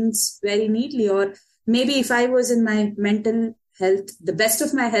things very neatly, or maybe if I was in my mental health, the best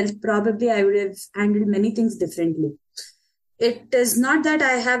of my health, probably I would have handled many things differently. It is not that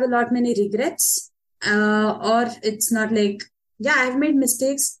I have a lot many regrets, or it's not like, yeah, I've made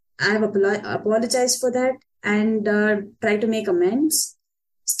mistakes. I have apologized for that and try to make amends.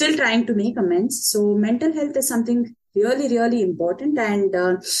 Still trying to make amends. So mental health is something really, really important, and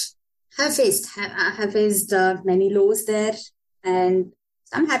have faced many lows there, and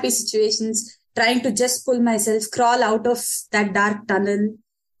some happy situations. Trying to just pull myself, crawl out of that dark tunnel.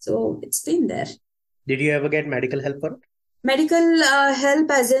 So it's been there. Did you ever get medical help for it? Medical help,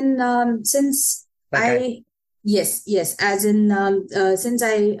 as in since yes, as in since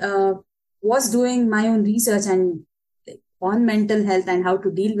I was doing my own research and on mental health and how to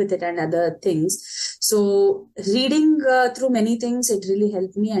deal with it and other things. So reading through many things, it really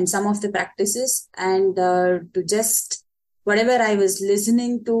helped me, and some of the practices, and to just whatever I was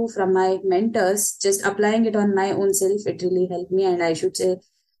listening to from my mentors, just applying it on my own self, it really helped me. And I should say,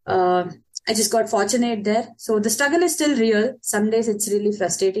 I just got fortunate there. So the struggle is still real. Some days it's really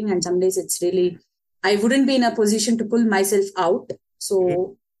frustrating, and some days it's really, I wouldn't be in a position to pull myself out.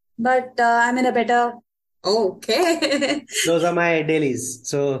 So, but I'm in a better, okay. Those are my dailies.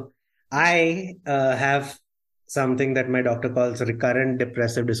 So I have something that my doctor calls recurrent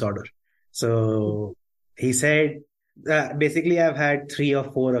depressive disorder. So he said, basically I've had 3 or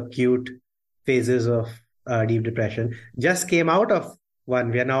 4 acute phases of deep depression. Just came out of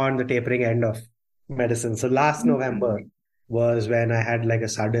one. We are now on the tapering end of medicine. So last November was when I had like a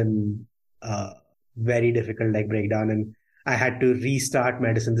sudden, very difficult like breakdown, and I had to restart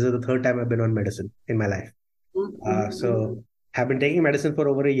medicine. This is the 3rd time I've been on medicine in my life. So have been taking medicine for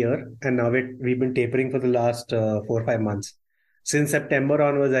over a year, and now we've been tapering for the last 4 or 5 months. Since September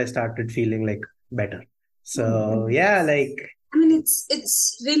onwards, I started feeling like better. So yeah, like, I mean,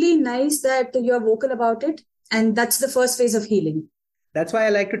 it's really nice that you're vocal about it, and that's the first phase of healing. That's why I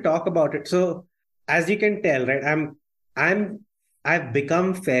like to talk about it. So as you can tell, right, I've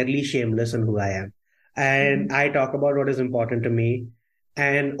become fairly shameless in who I am, and I talk about what is important to me,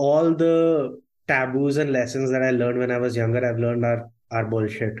 and all the taboos and lessons that I learned when I was younger, I've learned are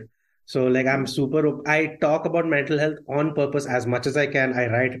bullshit. So like I talk about mental health on purpose as much as I can. I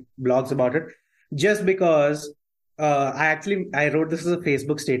write blogs about it just because I wrote this as a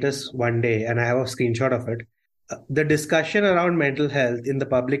Facebook status one day, and I have a screenshot of it. The discussion around mental health in the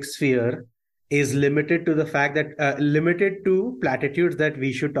public sphere is limited to the fact that limited to platitudes that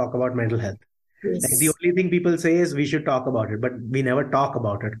we should talk about mental health. Yes. Like the only thing people say is we should talk about it, but we never talk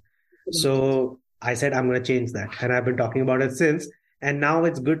about it. So I said, I'm going to change that. And I've been talking about it since. And now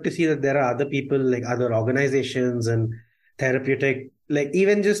it's good to see that there are other people, like other organizations and therapeutic, like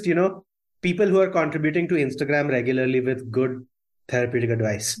even just, people who are contributing to Instagram regularly with good therapeutic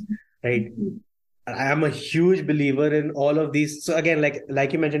advice, right? I am a huge believer in all of these. So again,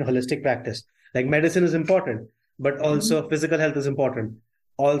 like you mentioned, holistic practice, like medicine is important, but also physical health is important.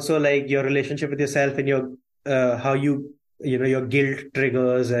 Also, like your relationship with yourself and your how your guilt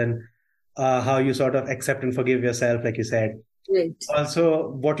triggers, and how you sort of accept and forgive yourself, like you said. Right. Also,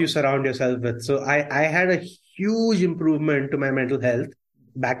 what you surround yourself with. So I had a huge improvement to my mental health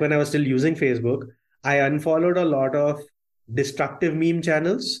back when I was still using Facebook. I unfollowed a lot of destructive meme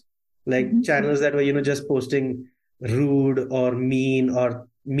channels, like channels that were, just posting rude or mean or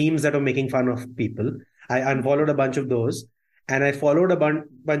memes that were making fun of people. I unfollowed a bunch of those, and I followed a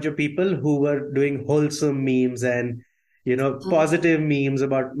bunch of people who were doing wholesome memes and, positive memes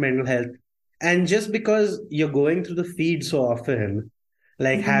about mental health. And just because you're going through the feed so often,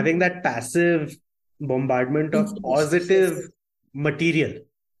 like having that passive bombardment of positive material,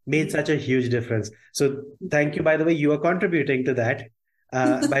 made such a huge difference. So thank you, by the way, you are contributing to that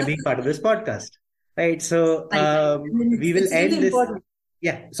by being part of this podcast. Right. So Thank you. I mean, we will it's really end this. important.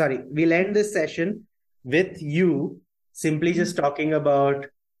 Yeah, sorry. We'll end this session with you simply just talking about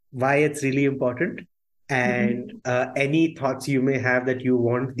why it's really important and Mhm. any thoughts you may have that you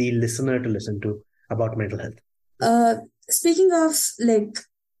want the listener to listen to about mental health. Uh, Speaking of like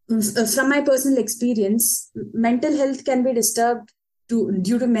from my personal experience, mental health can be disturbed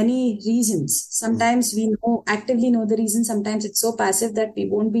due to many reasons. Sometimes we actively know the reason. Sometimes it's so passive that we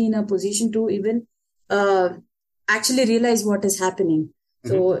won't be in a position to even uh, actually realize what is happening.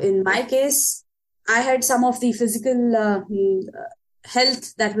 So in my case, I had some of the physical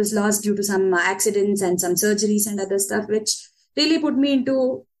health that was lost due to some accidents and some surgeries and other stuff, which really put me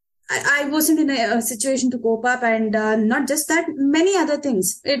into I wasn't in a situation to cope up, and not just that, many other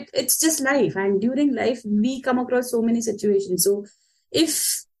things. It's just life, and during life, we come across so many situations. So,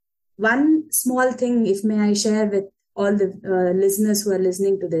 if one small thing, if may I share with all the listeners who are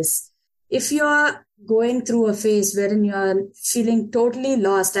listening to this, if you're going through a phase wherein you're feeling totally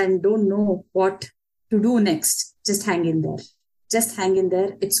lost and don't know what to do next, just hang in there. Just hang in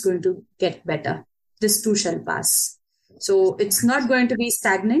there. It's going to get better. This too shall pass. So it's not going to be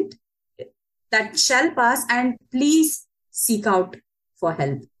stagnant. That shall pass, and please seek out for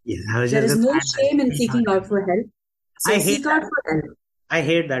help. Yeah, I was There just is going to no add shame in that. seeking out for help. So I hate seek out that. for help. I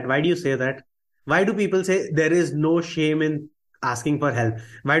hate that. Why do you say that? Why do people say there is no shame in asking for help?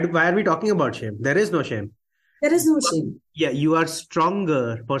 Why are we talking about shame? There is no shame. There is no shame. Yeah, you are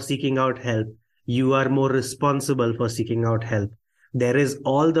stronger for seeking out help. You are more responsible for seeking out help. There is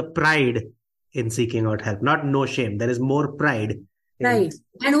all the pride in seeking out help, not no shame. There is more pride in. Right.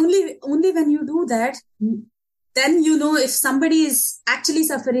 And only when you do that, then you know if somebody is actually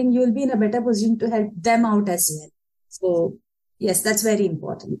suffering, you'll be in a better position to help them out as well. So yes, that's very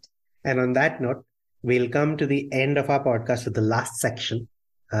important. And on that note, we'll come to the end of our podcast with the last section,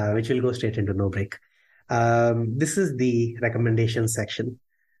 which will go straight into no break. This is the recommendation section.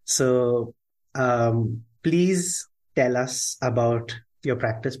 So please tell us about your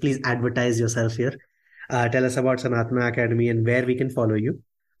practice. Please advertise yourself here. Tell us about Sanatana Academy and where we can follow you.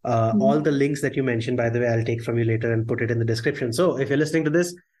 All the links that you mentioned, by the way, I'll take from you later and put it in the description. So if you're listening to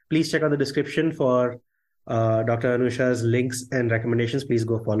this, please check out the description for Dr. Anusha's links and recommendations. Please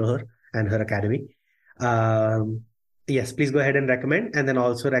go follow her and her academy. Yes, please go ahead and recommend, and then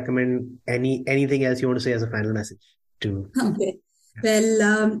also recommend anything else you want to say as a final message to. Okay.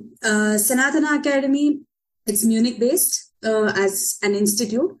 Well, Sanatana Academy, it's Munich based as an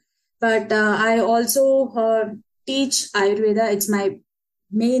institute, but I also teach Ayurveda. It's my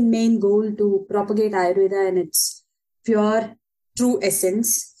main goal to propagate Ayurveda in its pure, true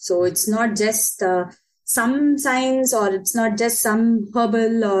essence. So it's not just some science, or it's not just some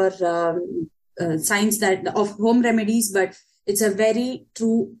herbal or science that of home remedies, but it's a very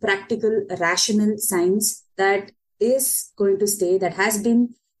true, practical, rational science that is going to stay, that has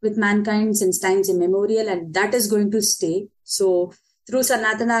been with mankind since times immemorial, and that is going to stay. So through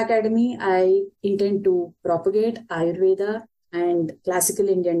Sanatana Academy, I intend to propagate Ayurveda and classical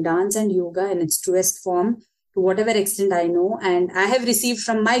Indian dance and yoga in its truest form to whatever extent I know. And I have received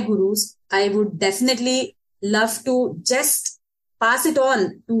from my gurus. I would definitely love to just pass it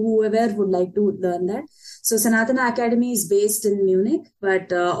on to whoever would like to learn that. So Sanatana Academy is based in Munich,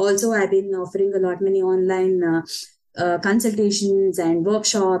 but also I've been offering a lot many online consultations and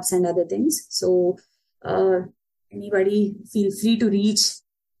workshops and other things. So anybody feel free to reach.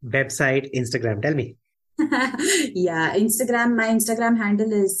 Website, Instagram, tell me. Yeah, Instagram. My Instagram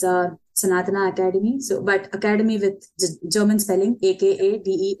handle is Sanatana Academy. So, but Academy with German spelling,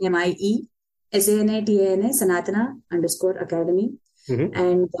 AKADEMIE SANATANA, Sanatana_Academy.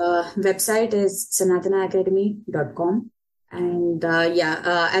 And website is sanatanaacademy.com. And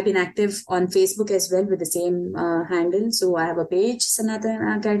I've been active on Facebook as well with the same handle. So I have a page,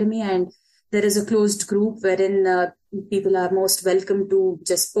 Sanatana Academy, and there is a closed group wherein people are most welcome to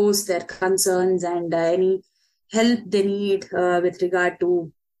just post their concerns and any help they need with regard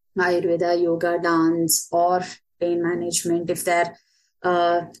to Ayurveda, yoga, dance, or pain management. If they're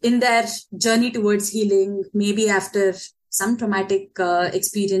in their journey towards healing, maybe after some traumatic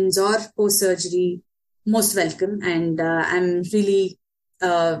experience or post-surgery, most welcome. And I'm really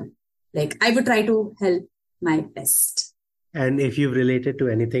I would try to help my best. And if you've related to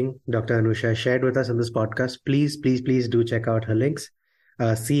anything Dr. Anusha shared with us in this podcast, please do check out her links.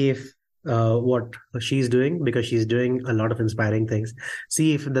 See if what she's doing, because she's doing a lot of inspiring things.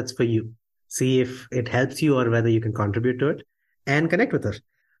 See if that's for you. See if it helps you or whether you can contribute to it, and connect with her.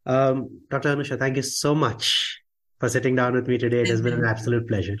 Dr. Anusha, thank you so much for sitting down with me today. It has been an absolute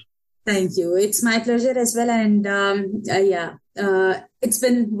pleasure. Thank you. It's my pleasure as well. And it's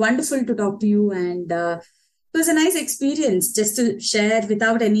been wonderful to talk to you. And it was a nice experience just to share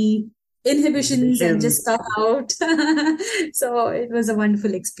without any inhibitions and just talk out. So it was a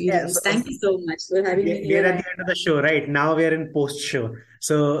wonderful experience. Thank you so much for having me We are here. at the end of the show, right? Now we are in post-show.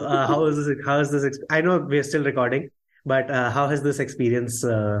 So how is this? How is this? I know we are still recording, but how has this experience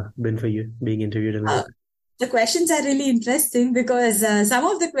been for you, being interviewed in this? The questions are really interesting because some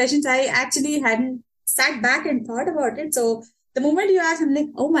of the questions I actually hadn't sat back and thought about it. So the moment you asked, I'm like,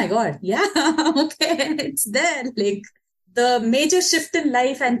 oh my God, yeah, okay, it's there. Like the major shift in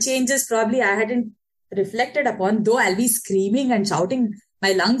life and changes probably I hadn't reflected upon, though I'll be screaming and shouting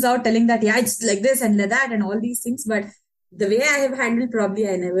my lungs out, telling that, yeah, it's like this and like that and all these things. But the way I have handled, probably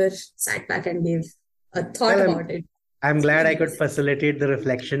I never sat back and gave a thought about it. I'm glad I could facilitate the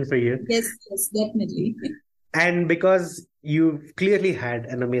reflection for you. Yes, definitely. And because you've clearly had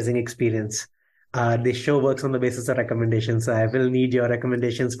an amazing experience, this show works on the basis of recommendations. So I will need your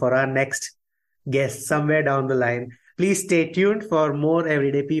recommendations for our next guest somewhere down the line. Please stay tuned for more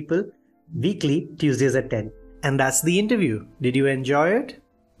Everyday People, weekly, Tuesdays at 10. And that's the interview. Did you enjoy it?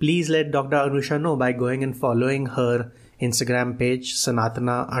 Please let Dr. Anusha know by going and following her Instagram page,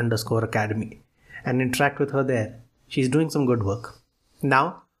 Sanatana_Academy, and interact with her there. She's doing some good work.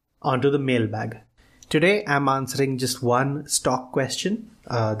 Now, onto the mailbag. Today, I'm answering just one stock question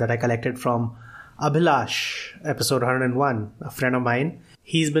that I collected from Abhilash, episode 101, a friend of mine.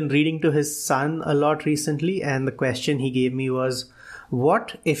 He's been reading to his son a lot recently, and the question he gave me was,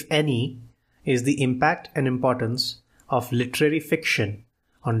 what, if any, is the impact and importance of literary fiction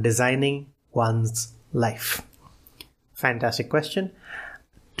on designing one's life? Fantastic question.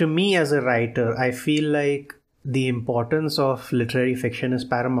 To me as a writer, I feel like the importance of literary fiction is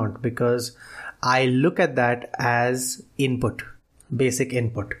paramount because I look at that as input, basic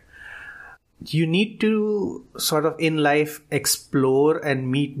input. You need to sort of in life explore and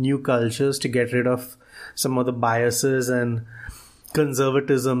meet new cultures to get rid of some of the biases and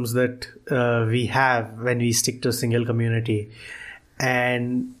conservatisms that we have when we stick to a single community.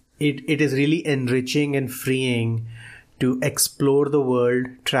 And it is really enriching and freeing to explore the world,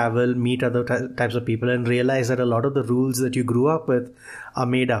 travel, meet other types of people, and realize that a lot of the rules that you grew up with are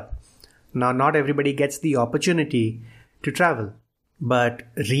made up. Now, not everybody gets the opportunity to travel, but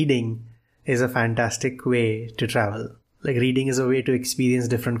reading is a fantastic way to travel. Like reading is a way to experience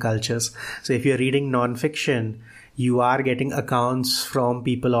different cultures. So if you're reading non-fiction, you are getting accounts from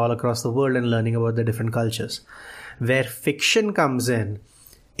people all across the world and learning about the different cultures. Where fiction comes in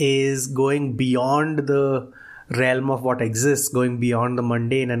is going beyond the realm of what exists, going beyond the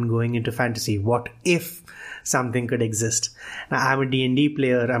mundane and going into fantasy. What if something could exist? Now, I'm a D&D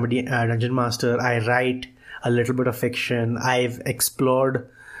player, I'm a dungeon master, I write a little bit of fiction. I've explored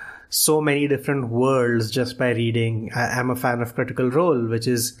so many different worlds just by reading. I'm a fan of Critical Role, which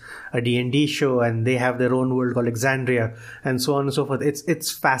is a D&D show, and they have their own world called Exandria, and so on and so forth.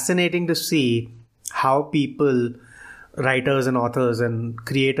 It's fascinating to see how people, writers and authors and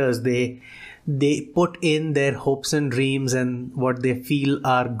creators, they put in their hopes and dreams and what they feel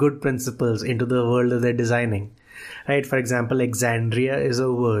are good principles into the world that they're designing. Right? For example, Exandria is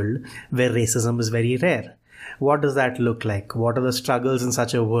a world where racism is very rare. What does that look like? What are the struggles in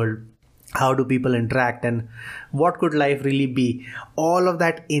such a world? How do people interact? And what could life really be? All of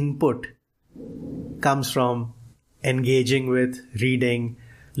that input comes from engaging with reading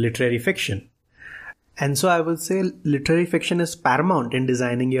literary fiction. And so I would say literary fiction is paramount in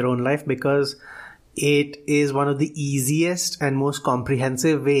designing your own life because it is one of the easiest and most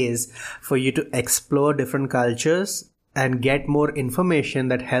comprehensive ways for you to explore different cultures and get more information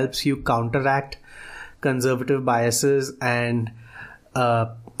that helps you counteract conservative biases and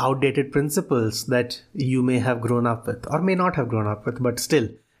outdated principles that you may have grown up with or may not have grown up with, but still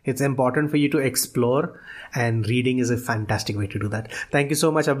it's important for you to explore, and reading is a fantastic way to do that. Thank you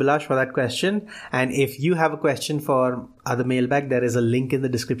so much, Abhilash, for that question. And if you have a question for other mailbag, there is a link in the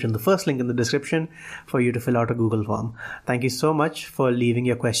description, the first link in the description, for you to fill out a Google form. Thank you so much for leaving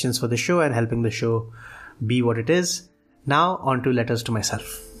your questions for the show and helping the show be what it is. Now on to Letters to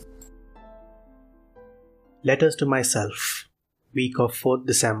Myself. Letters to Myself, week of 4th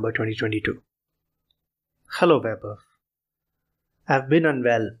December 2022. Hello, Weber. I've been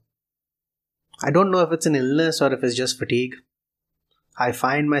unwell. I don't know if it's an illness or if it's just fatigue. I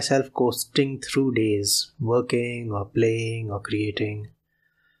find myself coasting through days, working or playing or creating,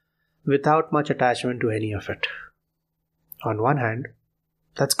 without much attachment to any of it. On one hand,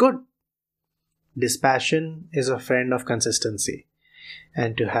 that's good. Dispassion is a friend of consistency.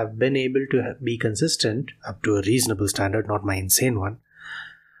 And to have been able to be consistent up to a reasonable standard, not my insane one,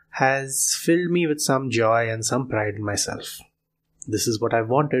 has filled me with some joy and some pride in myself. This is what I've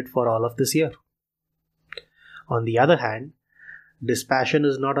wanted for all of this year. On the other hand, dispassion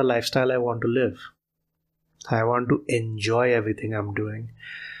is not a lifestyle I want to live. I want to enjoy everything I'm doing,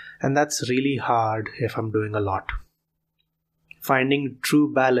 and that's really hard if I'm doing a lot. Finding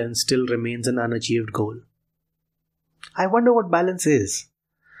true balance still remains an unachieved goal. I wonder what balance is,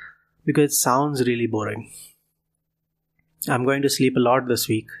 because it sounds really boring. I'm going to sleep a lot this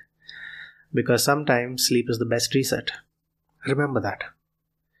week, because sometimes sleep is the best reset. Remember that.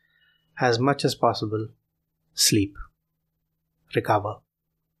 As much as possible, sleep. Recover.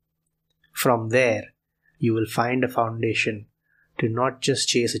 From there, you will find a foundation to not just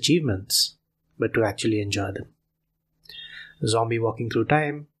chase achievements, but to actually enjoy them. Zombie walking through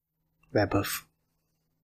time, Web Puff.